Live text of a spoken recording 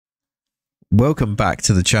Welcome back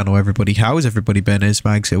to the channel, everybody. How has everybody been? It's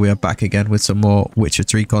MagZz here. We are back again with some more Witcher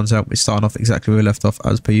 3 content. We're starting off exactly where we left off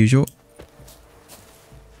as per usual.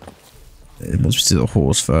 Let's do the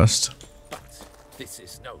horse first. But this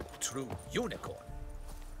is no true unicorn.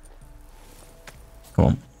 Come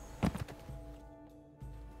on.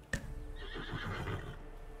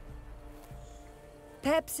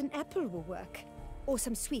 Perhaps an apple will work. Or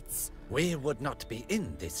some sweets. We would not be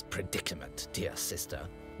in this predicament, dear sister,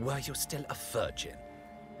 were you still a virgin.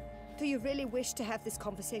 Do you really wish to have this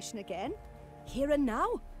conversation again? Here and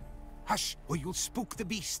now? Hush, or you'll spook the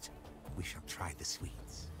beast. We shall try the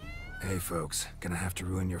sweets. Hey folks, gonna have to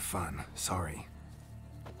ruin your fun. Sorry.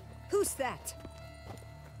 Who's that?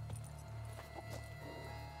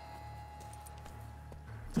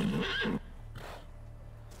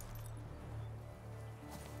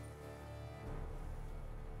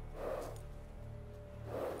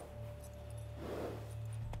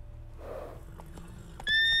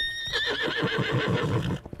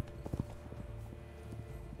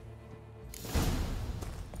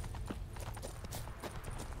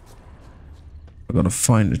 We're gonna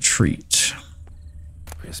find a treat.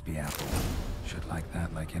 Crispy apple. Should like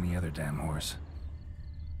that like any other damn horse.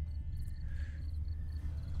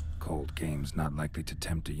 Cold game's not likely to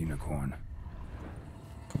tempt a unicorn.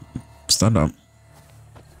 Stand up.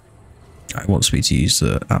 It wants me to use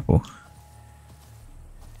the apple.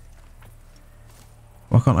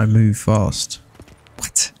 Why can't I move fast?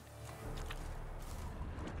 What?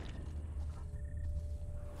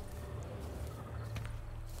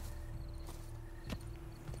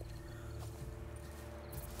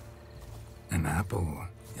 An apple.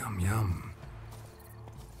 Yum yum.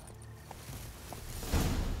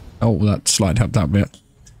 Oh, that slide helped that bit.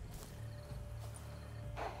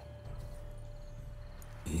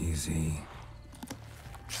 Easy.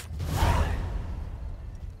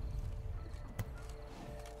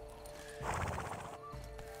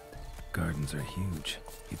 Gardens are huge.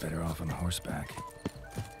 Be better off on horseback.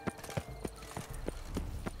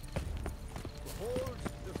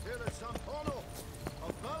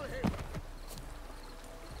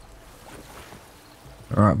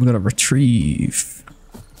 Alright, we're gonna retrieve.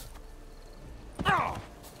 Golden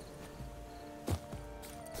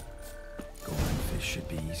fish should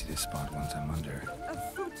be easy to spot once I'm under. A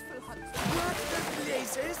fruitful hunt. What the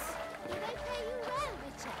blazes? Did I pay you well,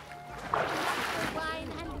 Richard? For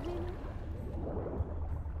wine and women?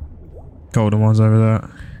 Golden ones over there.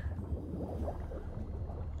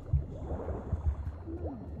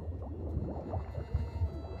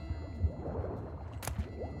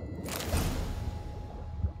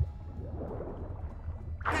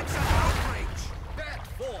 That's an outrage! Bad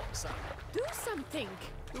form, son. Do something.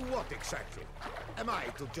 Do what exactly? Am I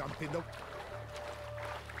to jump in the...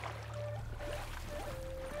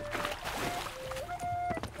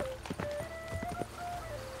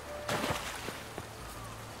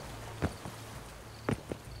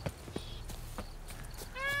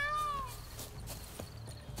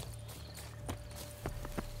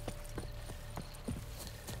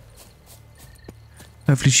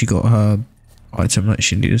 Hopefully she got her item that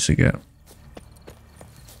she needed to get.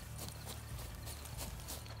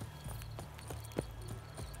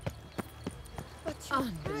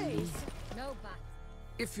 No, but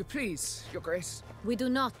If you please, Your Grace. We do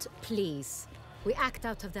not please. We act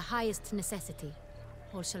out of the highest necessity.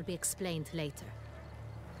 All shall be explained later.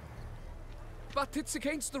 But it's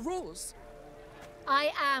against the rules.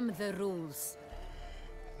 I am the rules.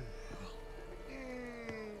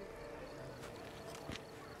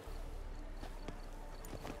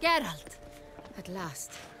 Geralt! At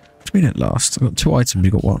last. What do you mean at last? I've got two items,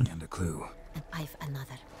 you got one. And a clue. And I've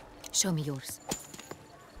another. Show me yours.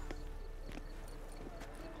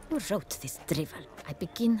 Who wrote this drivel? I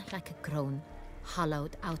begin like a crone,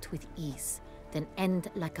 hollowed out with ease, then end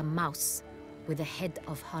like a mouse, with a head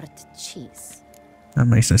of hard cheese. That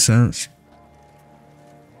makes no sense.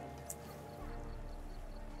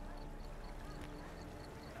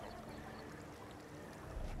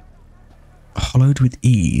 Hollowed with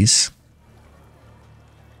ease.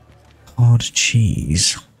 Hard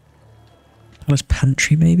cheese. Palace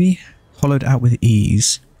pantry, maybe? Hollowed out with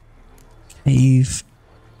ease. Cave.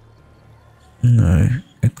 No.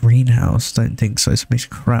 A greenhouse. Don't think so. Something's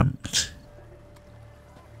cramped.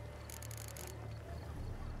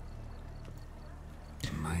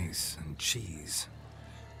 Mice and cheese.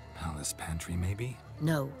 Palace pantry, maybe?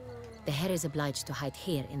 No, the hare is obliged to hide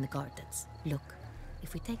here in the gardens. Look,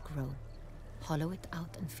 if we take roe, hollow it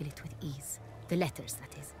out and fill it with ease. The letters,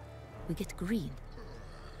 that is. We get green.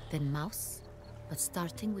 Then mouse, but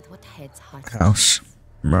starting with what heads heart. House.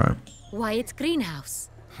 Right. Why, it's greenhouse.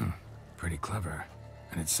 Pretty clever.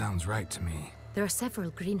 And it sounds right to me. There are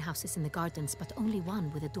several greenhouses in the gardens, but only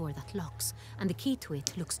one with a door that locks. And the key to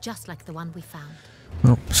it looks just like the one we found.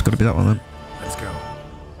 Well, it's got to be that one then. Let's go.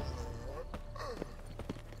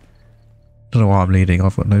 Don't know why I'm leading.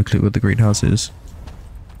 I've got no clue what the greenhouse is.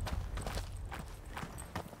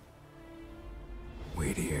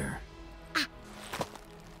 Wait here.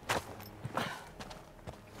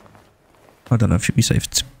 I don't know if she'd be safe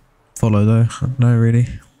to follow though. I don't know really.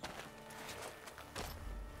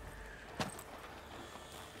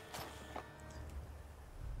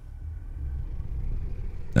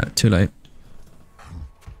 No, too late.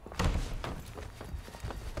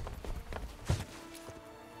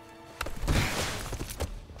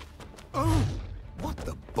 Oh, what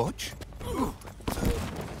the butch?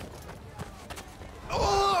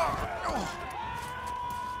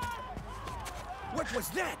 What was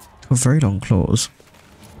that? Got very long claws.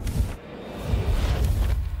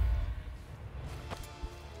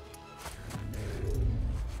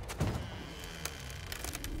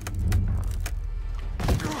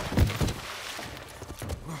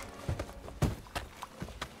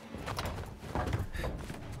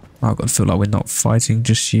 I've got to feel like we're not fighting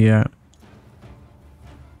just yet.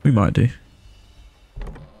 We might do.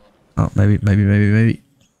 Oh, maybe.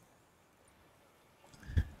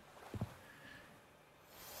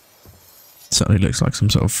 Certainly looks like some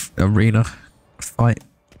sort of arena fight.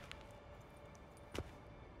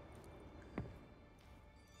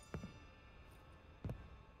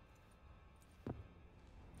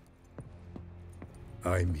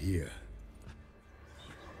 I'm here.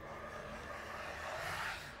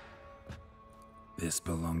 This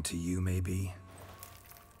belonged to you, maybe?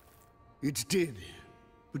 It did,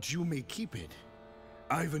 but you may keep it.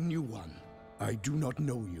 I've a new one. I do not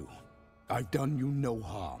know you. I've done you no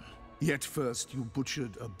harm. Yet first you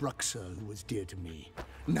butchered a Bruxer who was dear to me.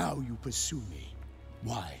 Now you pursue me.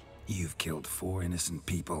 Why? You've killed 4 innocent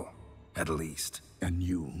people, at least. And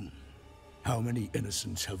you? How many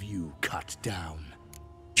innocents have you cut down?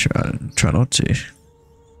 Try not to.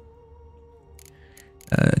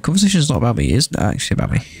 Conversation's not about me, it's not actually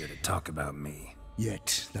about me. Here to talk about me.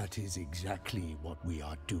 Yet that is exactly what we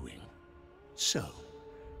are doing. So,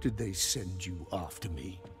 did they send you after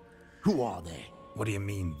me? Who are they? What do you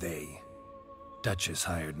mean, they? Duchess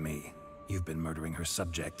hired me. You've been murdering her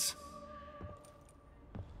subjects.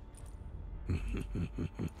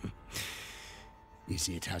 Is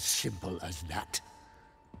it as simple as that?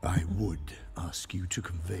 I would ask you to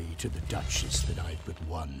convey to the Duchess that I've but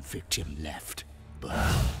one victim left, but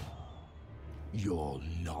you'll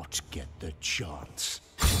not get the chance.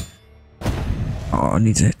 Oh, I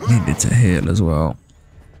needed to heal as well.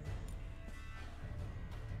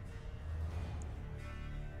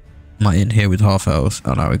 Am I in here with half health?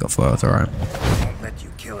 Oh no, we got full health, alright. Won't let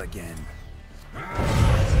you kill again.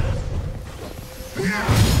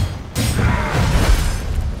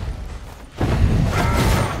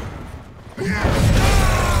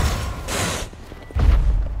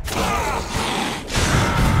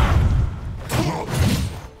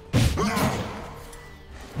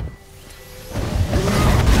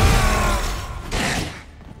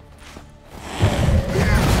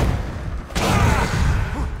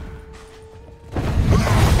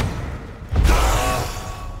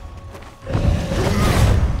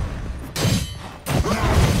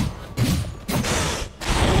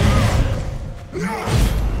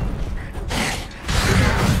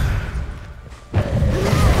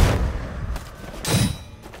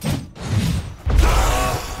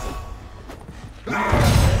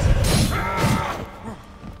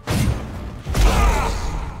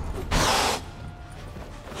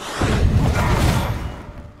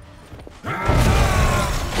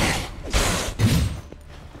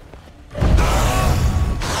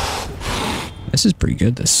 This is pretty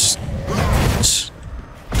good. This.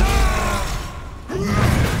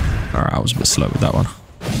 Alright, I was a bit slow with that one.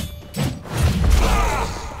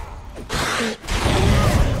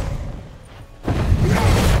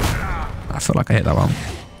 I feel like I hit that one.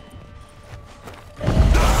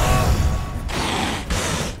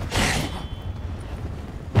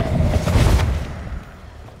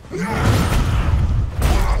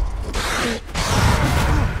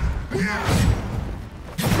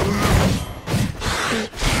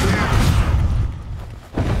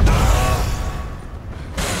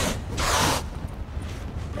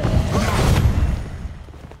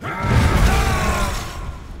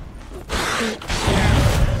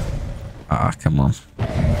 Ah, come on.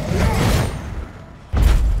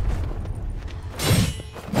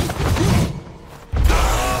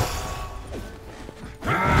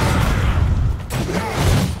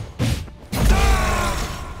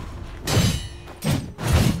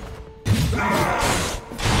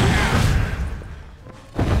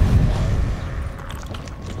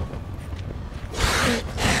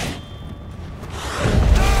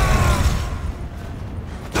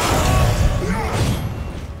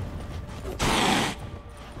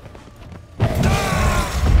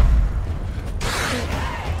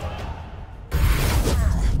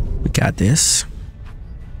 got this.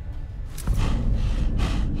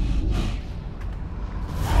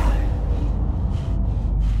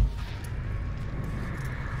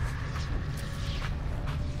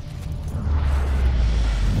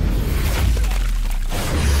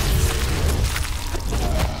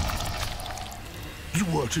 You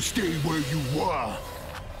were to stay where you were.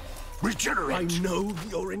 Regenerate. I know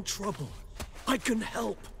you're in trouble. I can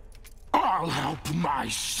help. I'll help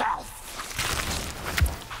myself.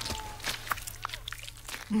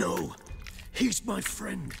 No, he's my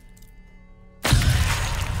friend.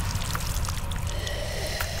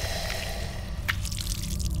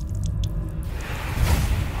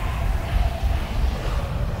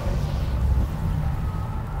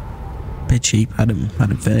 Bit cheap. Hadn't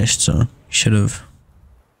finished, so should have.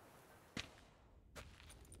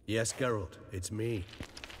 Yes, Geralt, it's me.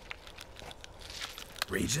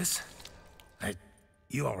 Regis?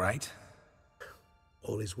 You alright?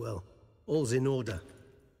 All is well. All's in order.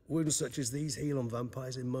 Wounds such as these heal on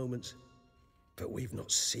vampires in moments. But we've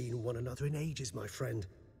not seen one another in ages, my friend.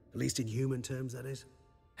 At least in human terms, that is.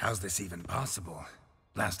 How's this even possible?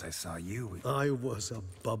 Last I saw you... I was a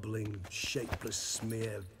bubbling, shapeless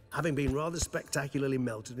smear, having been rather spectacularly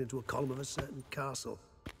melted into a column of a certain castle.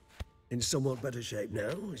 In somewhat better shape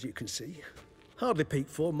now, as you can see. Hardly peak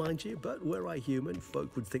form, mind you, but were I human,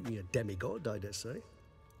 folk would think me a demigod, I dare say.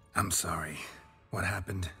 I'm sorry. What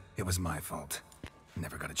happened? It was my fault.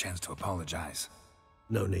 Never got a chance to apologize.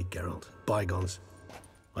 No need, Geralt. Bygones.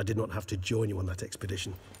 I did not have to join you on that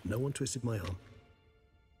expedition. No one twisted my arm.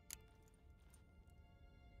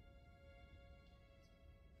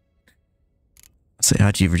 So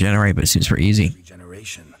how do you regenerate? But it seems pretty easy.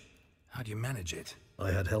 Regeneration. How do you manage it?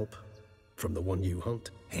 I had help. From the one you hunt.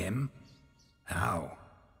 Him? How?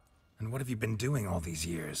 And what have you been doing all these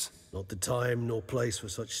years? Not the time nor place for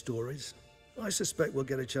such stories. I suspect we'll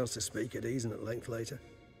get a chance to speak at ease and at length later.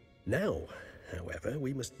 Now, however,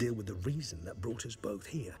 we must deal with the reason that brought us both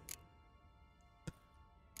here.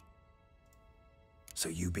 So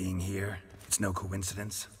you being here, it's no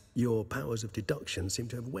coincidence? Your powers of deduction seem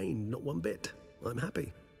to have waned not one bit. I'm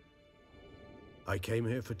happy. I came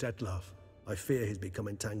here for Detlef. I fear he's become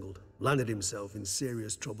entangled, landed himself in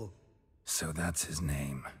serious trouble. So that's his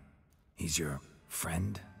name. He's your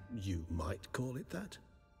friend? You might call it that.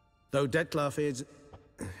 Though Detlef is,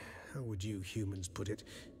 how would you humans put it,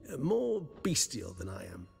 more bestial than I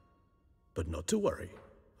am. But not to worry,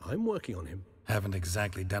 I'm working on him. Haven't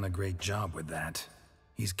exactly done a great job with that.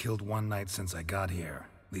 He's killed one knight since I got here,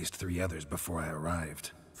 at least 3 others before I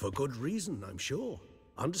arrived. For good reason, I'm sure.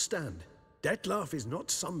 Understand, Detlef is not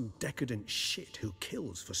some decadent shit who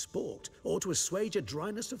kills for sport, or to assuage a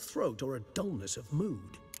dryness of throat or a dullness of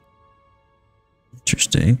mood.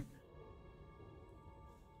 Interesting.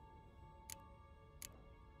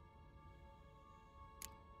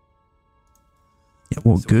 Yeah,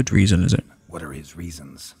 what good reason is it? What are his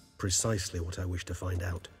reasons? Precisely what I wish to find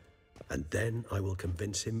out. And then I will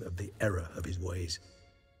convince him of the error of his ways.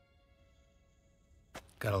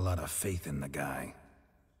 Got a lot of faith in the guy.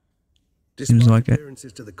 Seems like it.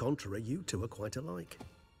 Appearances to the contrary, you two are quite alike.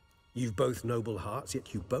 You've both noble hearts,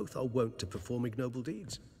 yet you both are wont to perform ignoble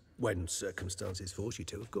deeds. When circumstances force you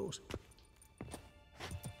to, of course.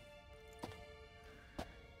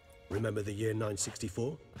 Remember the year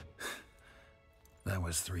 964? That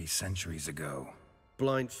was 3 centuries ago.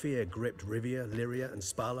 Blind fear gripped Rivia, Lyria, and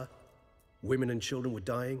Spala. Women and children were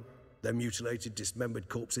dying. Their mutilated, dismembered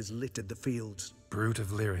corpses littered the fields. Brute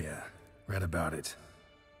of Lyria. Read about it.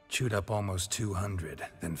 Chewed up almost 200,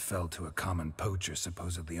 then fell to a common poacher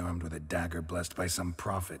supposedly armed with a dagger blessed by some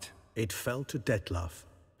prophet. It fell to Detlef,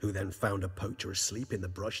 who then found a poacher asleep in the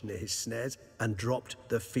brush near his snares and dropped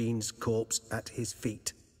the fiend's corpse at his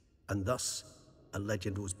feet. And thus, a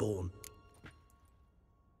legend was born.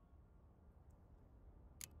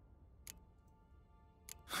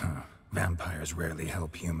 Huh. Vampires rarely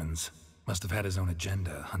help humans. Must have had his own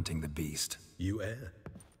agenda, hunting the beast. You err.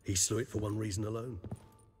 He slew it for one reason alone.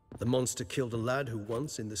 The monster killed a lad who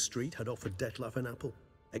once, in the street, had offered Detlef an apple,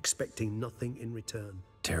 expecting nothing in return.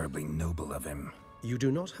 Terribly noble of him. You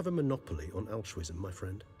do not have a monopoly on altruism, my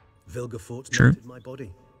friend. Vilgefortz True. melted my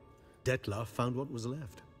body. Detlef found what was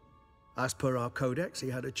left. As per our codex, he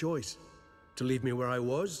had a choice. To leave me where I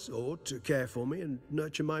was, or to care for me and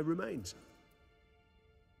nurture my remains.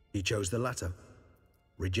 He chose the latter.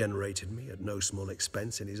 Regenerated me at no small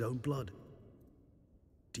expense in his own blood.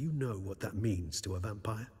 Do you know what that means to a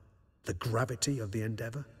vampire? The gravity of the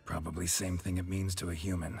endeavor? Probably same thing it means to a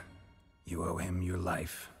human. You owe him your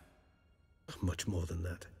life. Much more than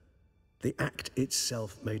that. The act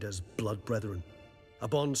itself made us blood brethren. A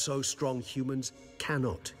bond so strong humans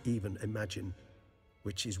cannot even imagine.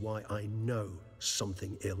 Which is why I know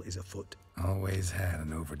something ill is afoot. Always had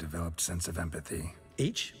an overdeveloped sense of empathy.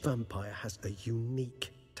 Each vampire has a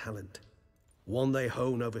unique talent. One they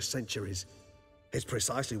hone over centuries. It's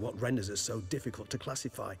precisely what renders us so difficult to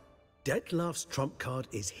classify. Dettlaff's trump card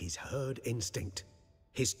is his herd instinct.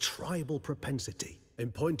 His tribal propensity.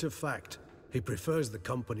 In point of fact, he prefers the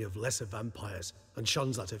company of lesser vampires and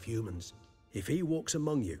shuns that of humans. If he walks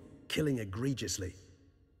among you, killing egregiously,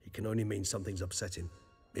 it can only mean something's upset him.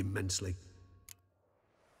 Immensely.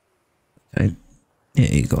 Okay. Yeah,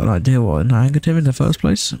 you got an idea what angered him in the first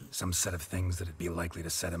place? Some set of things that'd be likely to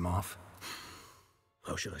set him off.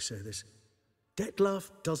 How should I say this? Dettlaff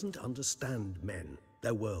doesn't understand men,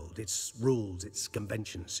 their world, its rules, its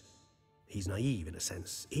conventions. He's naive in a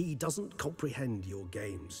sense. He doesn't comprehend your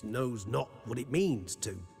games, knows not what it means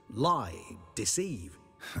to lie, deceive.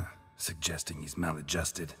 Suggesting he's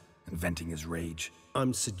maladjusted, and venting his rage.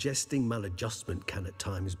 I'm suggesting maladjustment can at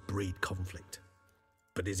times breed conflict.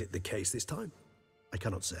 But is it the case this time? I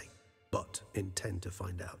cannot say, but intend to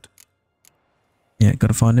find out. Yeah,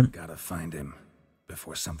 gotta find him. Gotta find him,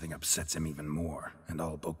 before something upsets him even more, and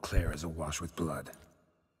all Beauclair is awash with blood.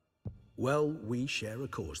 Well, we share a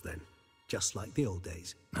cause then, just like the old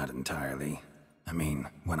days. Not entirely. I mean,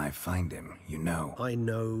 when I find him, you know. I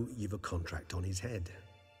know you've a contract on his head.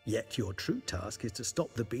 Yet your true task is to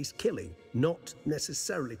stop the beast killing, not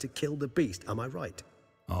necessarily to kill the beast, am I right?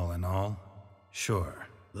 All in all, sure.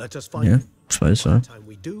 Let us find Yeah, him. suppose so. By the time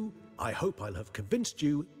we do, I hope I'll have convinced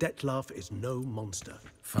you Dettlaff is no monster.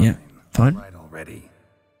 Fine. Yeah, fine. Right already.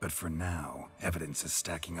 But for now, evidence is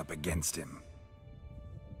stacking up against him.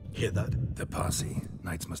 Hear that? The posse.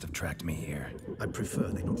 Knights must have tracked me here. I prefer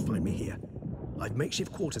they not find me here. I've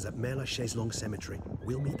makeshift quarters at Mère Lachaise Long Cemetery.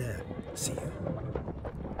 We'll meet there. See you.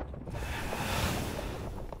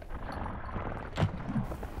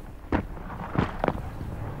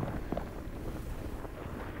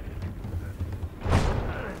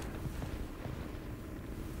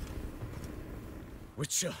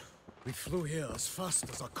 Witcher, we flew here as fast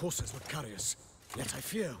as our courses would carry us. Yet I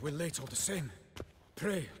fear we're late all the same.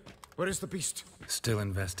 Pray, where is the beast? Still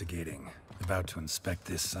investigating. About to inspect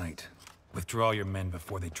this site. Withdraw your men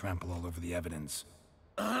before they trample all over the evidence.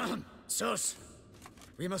 Sirs,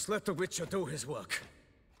 we must let the Witcher do his work.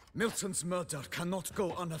 Milton's murder cannot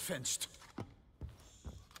go unavenged.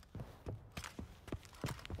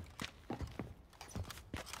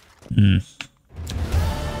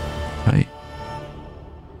 Okay.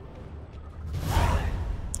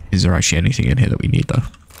 Is there actually anything in here that we need though?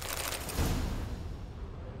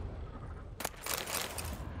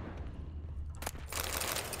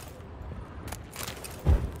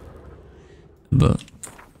 But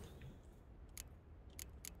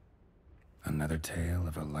Another tale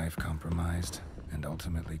of a life compromised and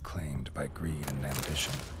ultimately claimed by greed and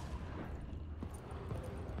ambition.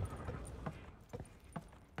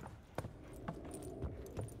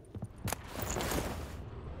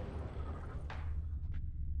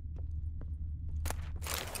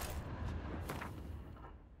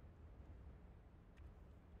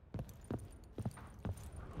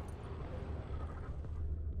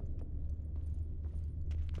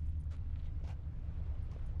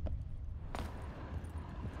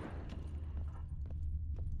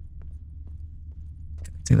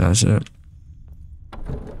 I think that's it.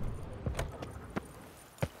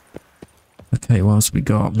 Okay, what else we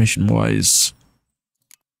got mission wise?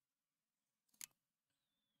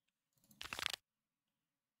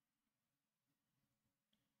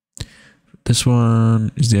 This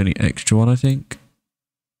one is the only extra one, I think.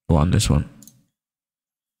 On this one.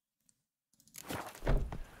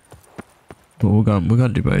 But we're gonna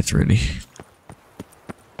do both really.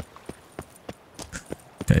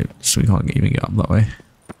 Okay, so we can't even get up that way.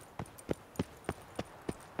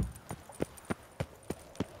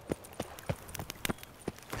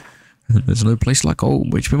 And there's no place like home,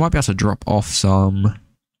 which we might be able to drop off some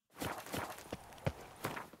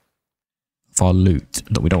of our loot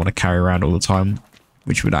that we don't want to carry around all the time,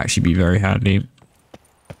 which would actually be very handy.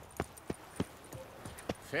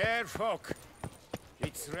 Fair folk,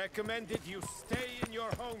 it's recommended you stay in your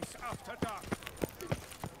homes after dark.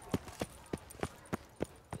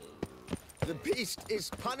 The beast is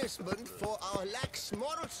punishment for our lax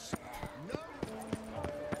morals. No.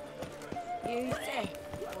 You say.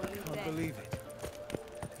 Can't believe it.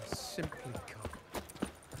 I simply can't.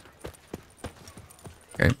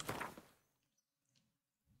 Okay.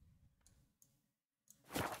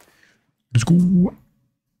 Let's go.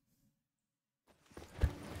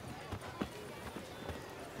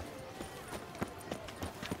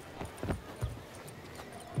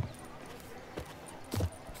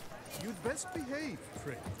 Best behave,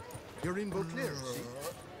 friend. You're in Beauclair, see?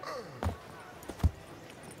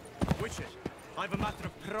 Witcher, I've a matter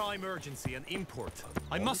of prime urgency and import.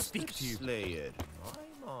 I must speak to you. Slayer.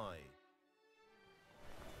 My.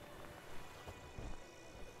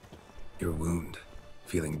 Your wound.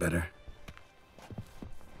 Feeling better?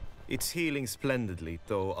 It's healing splendidly,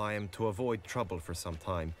 though I am to avoid trouble for some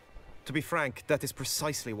time. To be frank, that is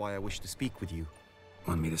precisely why I wish to speak with you.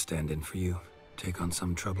 Want me to stand in for you? Take on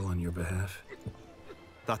some trouble on your behalf?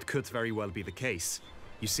 That could very well be the case.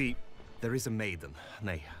 You see, there is a maiden,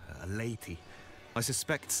 nay, a lady. I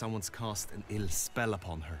suspect someone's cast an ill spell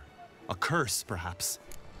upon her. A curse, perhaps.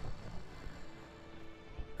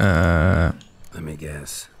 Let me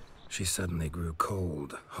guess. She suddenly grew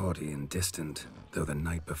cold, haughty, and distant, though the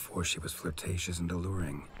night before she was flirtatious and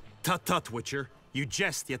alluring. Tut tut, Witcher. You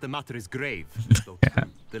jest, yet the matter is grave. Though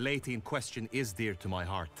the lady in question is dear to my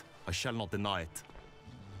heart. I shall not deny it.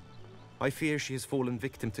 I fear she has fallen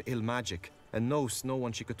victim to ill magic, and knows no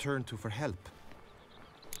one she could turn to for help.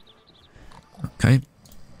 Okay.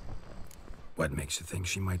 What makes you think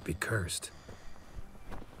she might be cursed?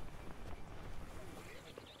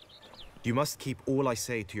 You must keep all I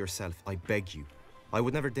say to yourself, I beg you. I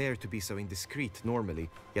would never dare to be so indiscreet normally,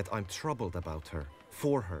 yet I'm troubled about her,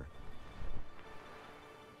 for her.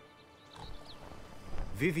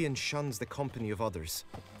 Vivian shuns the company of others.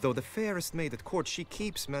 Though the fairest maid at court, she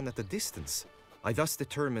keeps men at a distance. I thus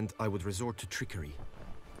determined I would resort to trickery.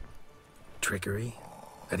 Trickery?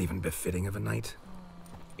 That even befitting of a knight?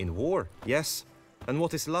 In war, yes. And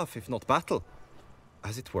what is love if not battle?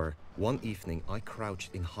 As it were, one evening I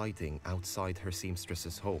crouched in hiding outside her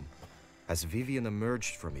seamstress's home. As Vivian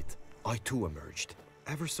emerged from it, I too emerged,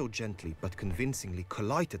 ever so gently but convincingly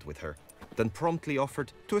collided with her, then promptly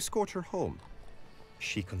offered to escort her home.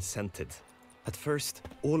 She consented. At first,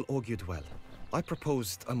 all augured well. I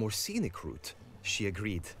proposed a more scenic route. She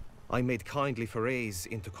agreed. I made kindly forays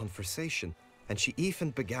into conversation, and she even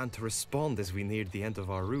began to respond as we neared the end of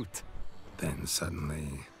our route. Then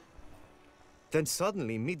suddenly,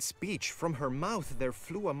 mid-speech, from her mouth there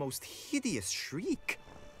flew a most hideous shriek.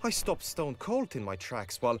 I stopped stone cold in my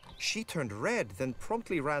tracks, while she turned red, then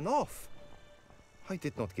promptly ran off. I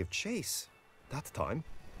did not give chase, that time.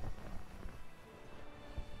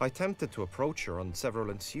 I attempted to approach her on several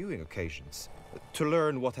ensuing occasions, to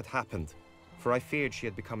learn what had happened, for I feared she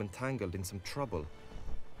had become entangled in some trouble.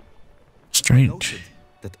 Strange. I noted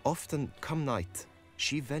that often, come night,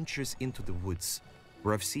 she ventures into the woods,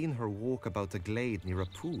 where I've seen her walk about a glade near a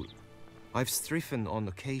pool. I've striven on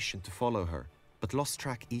occasion to follow her, but lost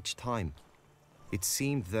track each time. It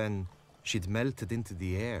seemed then she'd melted into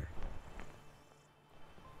the air.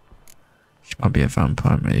 She might be a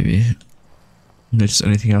vampire, maybe. Notice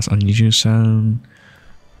anything else unusual sound?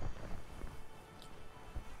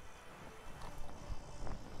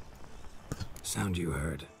 Sound you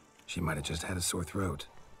heard. She might have just had a sore throat.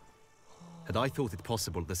 Had I thought it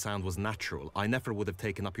possible the sound was natural, I never would have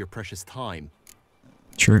taken up your precious time.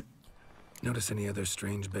 True. Notice any other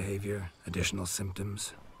strange behavior? Additional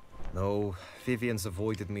symptoms? No, Vivian's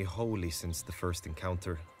avoided me wholly since the first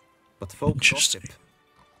encounter. But folk gossip.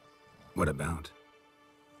 What about?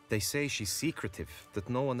 They say she's secretive, that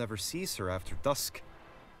no one ever sees her after dusk,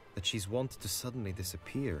 that she's wont to suddenly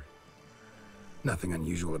disappear. Nothing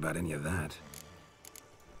unusual about any of that.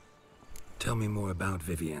 Tell me more about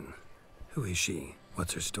Vivian. Who is she?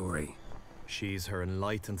 What's her story? She's Her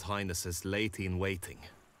Enlightened Highness's lady-in-waiting.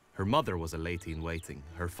 Her mother was a lady-in-waiting,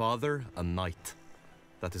 her father a knight.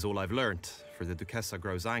 That is all I've learnt, for the Duchessa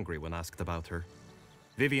grows angry when asked about her.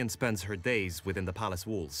 Vivian spends her days within the palace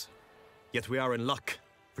walls. Yet we are in luck,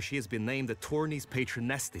 for she has been named the tourney's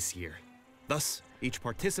patroness this year. Thus, each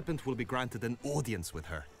participant will be granted an audience with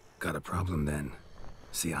her. Got a problem then.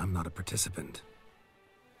 See, I'm not a participant.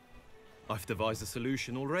 I've devised a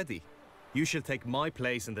solution already. You shall take my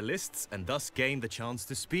place in the lists and thus gain the chance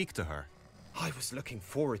to speak to her. I was looking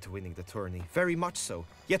forward to winning the tourney, very much so.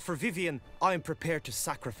 Yet for Vivian, I am prepared to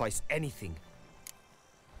sacrifice anything.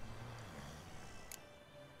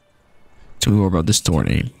 Tell me more about this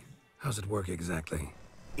tourney. How's it work exactly?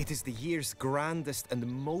 It is the year's grandest and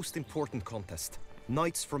most important contest.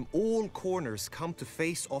 Knights from all corners come to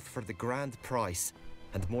face off for the grand prize.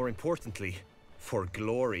 And more importantly, for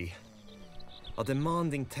glory. A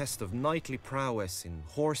demanding test of knightly prowess in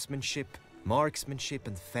horsemanship, marksmanship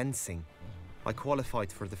and fencing. I qualified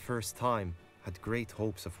for the first time, had great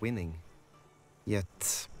hopes of winning.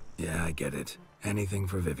 Yet... Yeah, I get it. Anything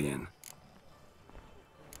for Vivian.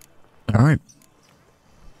 Alright.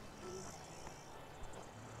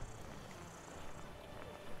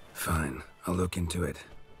 Fine, I'll look into it.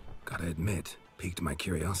 Gotta admit, piqued my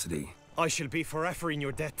curiosity. I shall be forever in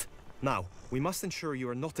your debt. Now, we must ensure you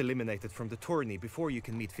are not eliminated from the tourney before you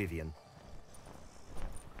can meet Vivian.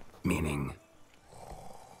 Meaning?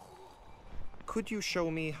 Could you show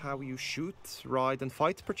me how you shoot, ride and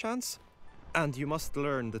fight, perchance? And you must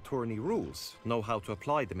learn the tourney rules, know how to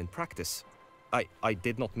apply them in practice. I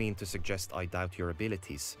did not mean to suggest I doubt your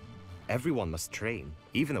abilities. Everyone must train,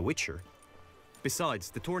 even a witcher. Besides,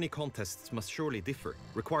 the tourney contests must surely differ,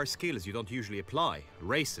 require skills you don't usually apply,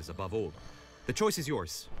 races above all. The choice is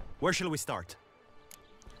yours. Where shall we start?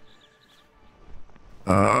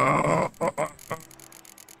 Okay,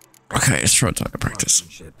 let's try target practice.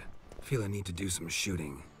 Feel I need to do some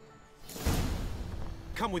shooting.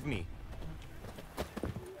 Come with me.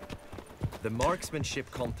 The marksmanship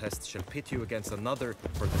contest shall pit you against another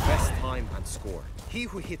for the best time and score. He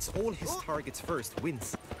who hits all his targets first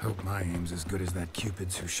wins. Hope my aim's as good as that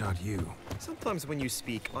Cupid's who shot you. Sometimes when you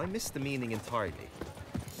speak, I miss the meaning entirely.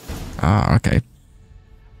 Ah, okay.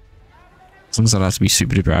 As long as I don't have to be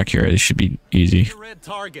super duper accurate, it should be easy. Red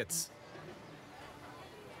targets.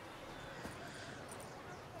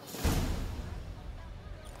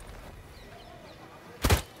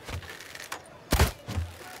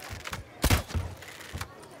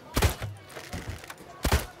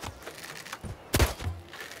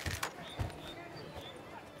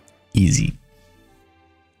 Easy.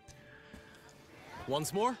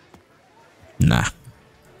 Once more? Nah.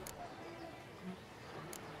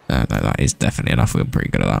 That is definitely enough. We're pretty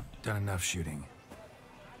good at that. Done enough shooting.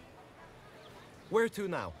 Where to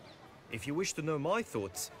now? If you wish to know my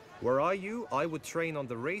thoughts, were I you, I would train on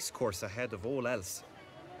the race course ahead of all else.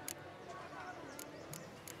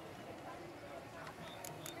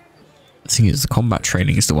 The thing is, the combat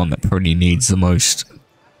training is the one that probably needs the most,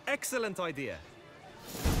 Excellent idea.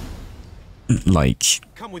 like,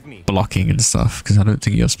 Come with me. blocking and stuff, because I don't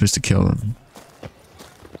think you're supposed to kill them.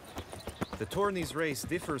 The tourney's race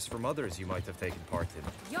differs from others you might have taken part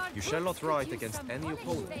in. You shall not ride against any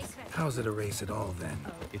opponent. How's it a race at all, then?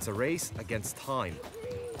 It's a race against time.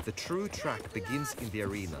 The true track begins in the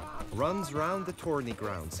arena, runs round the tourney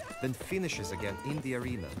grounds, then finishes again in the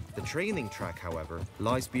arena. The training track, however,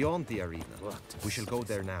 lies beyond the arena. We shall go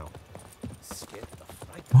there now.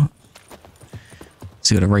 What?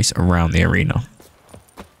 So you gotta race around the arena.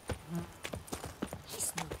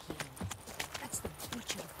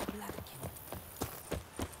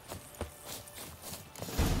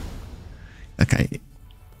 Okay.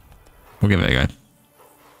 We'll give it a go.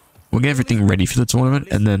 We'll get everything ready for the tournament,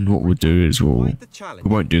 and then what we'll do is we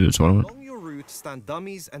won't do the tournament. Along your route stand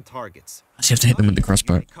dummies and targets. So you have to hit them with the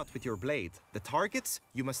crossbow. Cut with your blade. The targets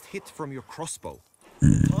you must hit from your crossbow.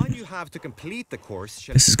 The time you have to complete the course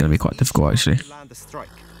shall This is going to be quite difficult, actually. land a strike,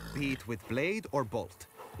 be it with blade or bolt.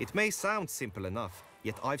 It may sound simple enough,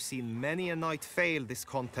 yet I've seen many a knight fail this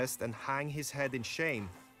contest and hang his head in shame.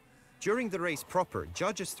 During the race proper,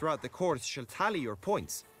 judges throughout the course shall tally your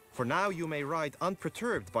points. For now, you may ride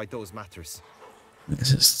unperturbed by those matters.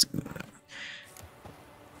 This is...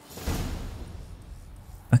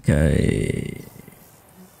 Okay.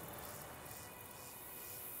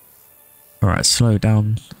 Alright, slow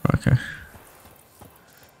down. Okay.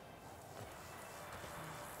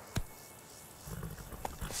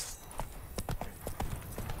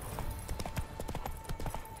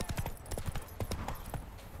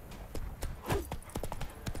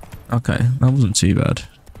 Okay, that wasn't too bad.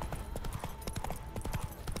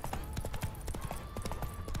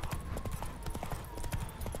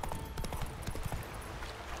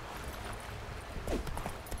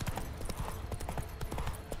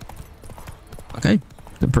 Okay,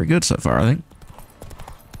 been pretty good so far, I think.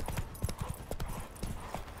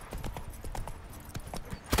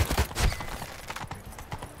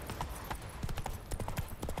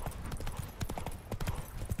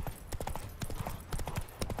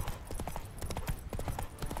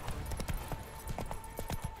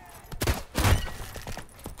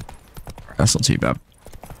 That's not too bad.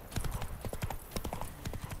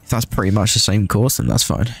 If that's pretty much the same course, then that's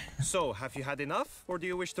fine. So, have you had enough, or do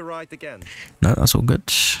you wish to ride again? No, that's all good.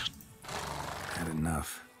 Had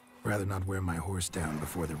enough. Rather not wear my horse down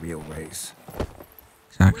before the real race.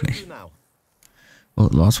 Exactly. Well,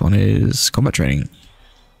 the last one is combat training.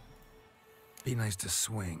 Be nice to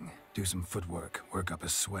swing, do some footwork, work up a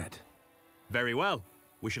sweat. Very well.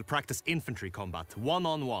 We shall practice infantry combat,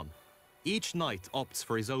 one-on-one. Each knight opts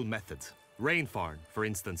for his own method. Rainfarn, for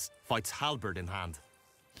instance, fights halberd in hand.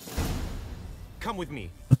 Come with me.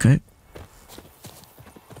 Okay.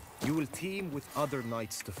 You will team with other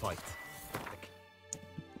knights to fight.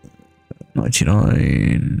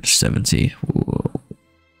 99, 70. Whoa.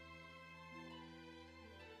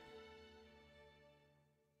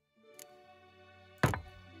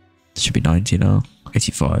 should be 90 now.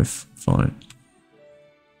 85. Fine.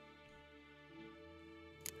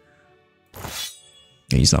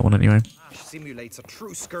 Use that one anyway. Simulates a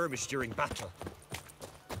true skirmish during battle.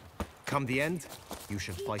 Come the end, you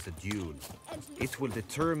shall fight a duel. It will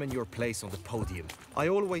determine your place on the podium. I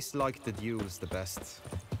always liked the duels the best,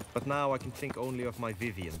 but now I can think only of my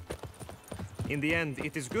Vivian. In the end,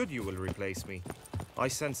 it is good you will replace me. I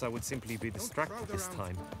sense I would simply be distracted this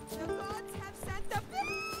time. The gods have sent the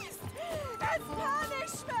beast as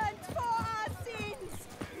punishment for our sins.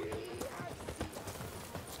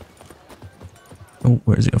 Oh,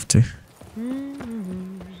 where is he off to?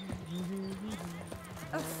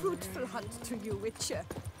 A fruitful hunt to you, Witcher.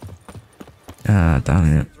 Down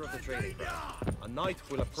here. A knight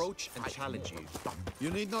will approach and challenge you. You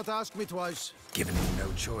need not ask me twice. Giving him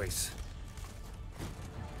no choice.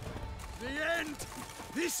 The end!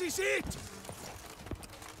 This is it!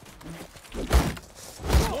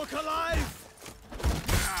 Walk alive!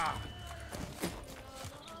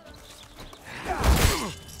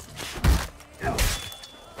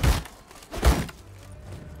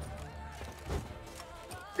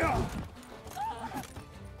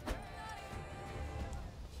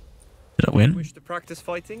 Did I win? Wish to practice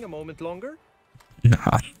fighting a moment longer? Nah,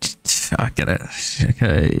 I get it.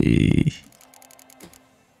 Okay.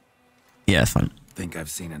 Yeah, fine. Think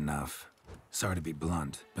I've seen enough. Sorry to be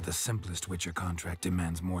blunt, but the simplest Witcher contract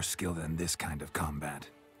demands more skill than this kind of combat.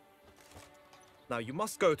 Now you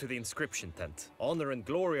must go to the inscription tent. Honor and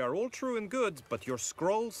glory are all true and good, but your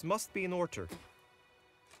scrolls must be in order.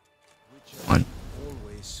 Fine.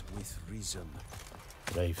 Always with reason.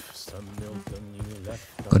 Rafe, some Milton you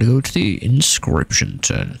left. Gotta go to the inscription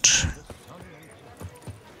tent.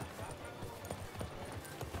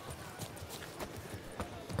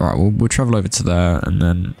 Alright, we'll travel over to there and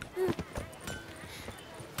then...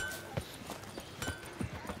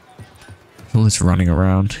 all this running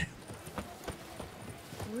around.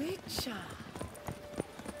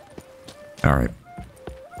 Alright.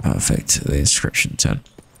 Perfect. The inscription tent.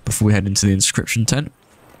 Before we head into the inscription tent,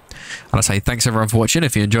 I'll say thanks everyone for watching.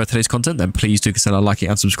 If you enjoyed today's content, then please do consider liking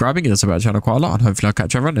and subscribing. It does about the channel quite a lot, and hopefully I'll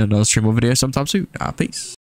catch everyone in another stream or video sometime soon. Peace.